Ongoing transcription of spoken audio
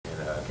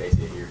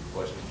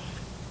question.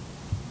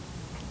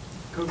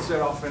 Coach said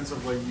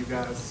offensively, you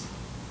guys,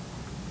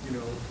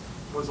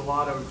 was a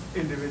lot of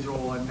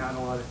individual and not a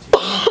lot of team.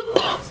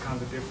 That's kind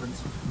of the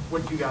difference.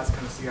 What do you guys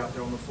kind of see out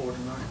there on the floor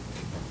tonight?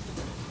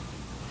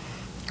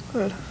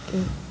 Good.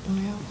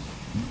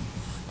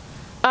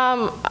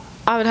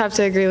 I would have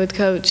to agree with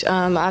Coach.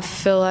 I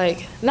feel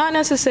like not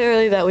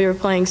necessarily that we were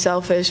playing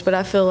selfish, but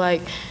I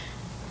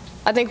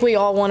think we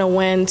all want to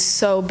win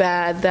so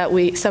bad that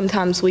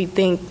sometimes we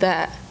think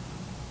that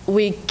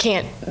we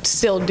can't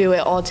still do it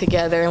all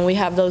together, and we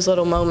have those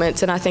little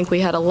moments, and I think we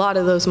had a lot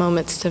of those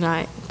moments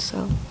tonight.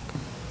 So.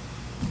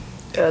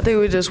 Yeah, I think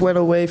we just went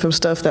away from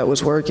stuff that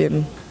was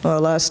working.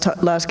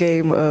 Last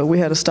game, we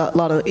had a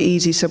lot of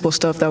easy, simple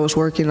stuff that was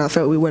working. I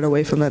felt we went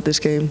away from that this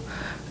game.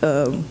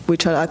 I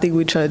think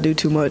we try to do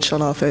too much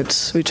on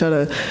offense. We try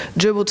to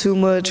dribble too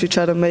much. We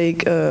try to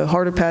make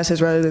harder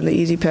passes rather than the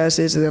easy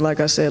passes. And then, like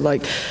I said,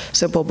 like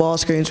simple ball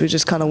screens, we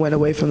just kind of went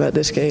away from that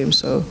this game.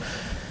 So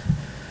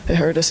it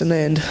hurt us in the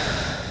end.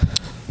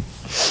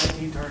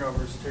 19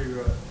 turnovers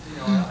too.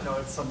 I know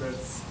it's something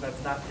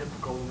that's not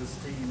typical of this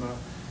team.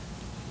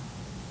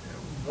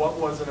 What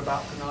was it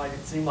about tonight?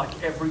 It seemed like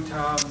every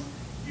time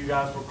you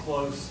guys were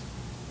close,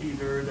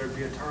 either there'd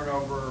be a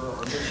turnover or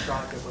a missed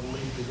shot that would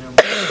lead to them.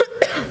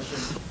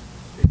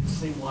 It just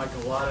seemed like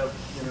a lot of,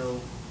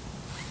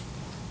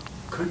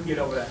 couldn't get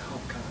over that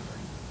hump kind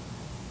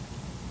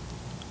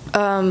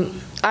of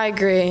thing. I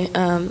agree.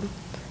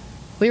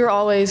 We were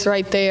always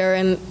right there,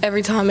 and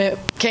every time it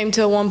came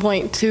to a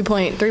 1-point,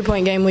 2-point,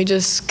 3-point game, we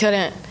just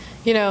couldn't.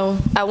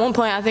 At one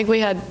point, I think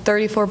we had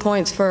 34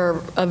 points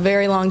for a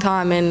very long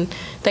time, and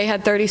they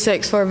had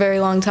 36 for a very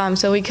long time.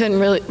 So we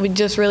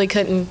just really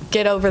couldn't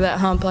get over that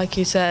hump, like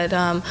you said.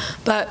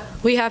 But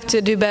we have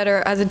to do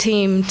better as a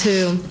team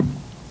to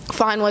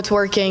find what's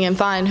working and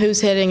find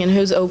who's hitting and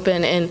who's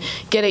open and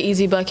get an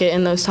easy bucket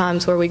in those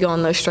times where we go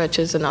on those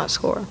stretches and not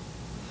score.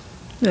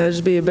 Yeah,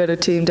 just be a better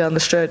team down the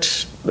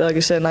stretch. Like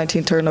I said,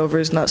 19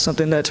 turnovers, not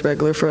something that's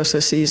regular for us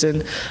this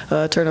season.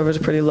 Turnovers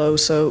are pretty low,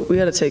 so we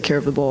got to take care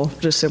of the ball.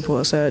 Just simple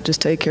as that.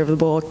 Just take care of the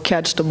ball,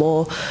 catch the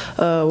ball.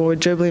 When we're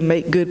dribbling,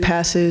 make good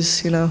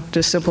passes,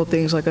 just simple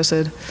things, like I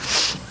said.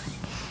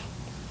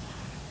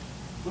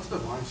 What's the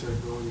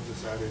mindset going into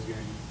Saturday's game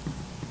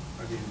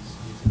against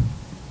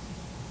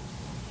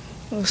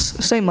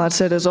Same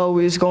mindset as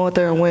always, go out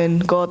there and win,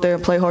 go out there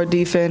and play hard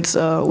defense.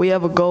 We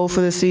have a goal for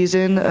the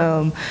season,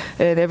 and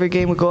every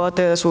game we go out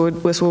there, that's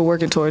what we're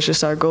working towards,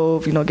 just our goal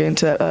of, getting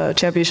to that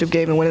championship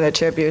game and winning that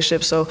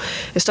championship. So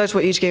it starts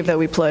with each game that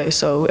we play.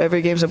 So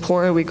every game's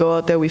important. We go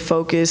out there, we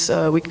focus.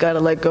 We got to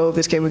let go of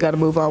this game. We got to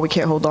move on. We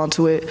can't hold on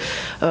to it.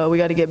 We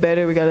got to get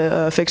better. We got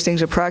to fix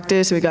things in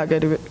practice. We got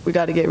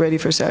to get ready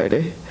for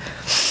Saturday.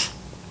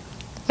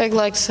 Like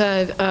Lex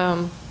said,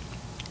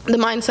 the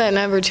mindset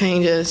never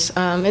changes.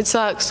 It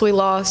sucks, we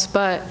lost,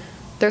 but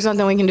there's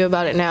nothing we can do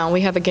about it now.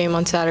 We have a game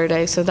on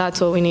Saturday, so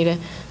that's what we need to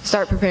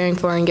start preparing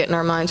for and getting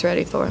our minds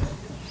ready for.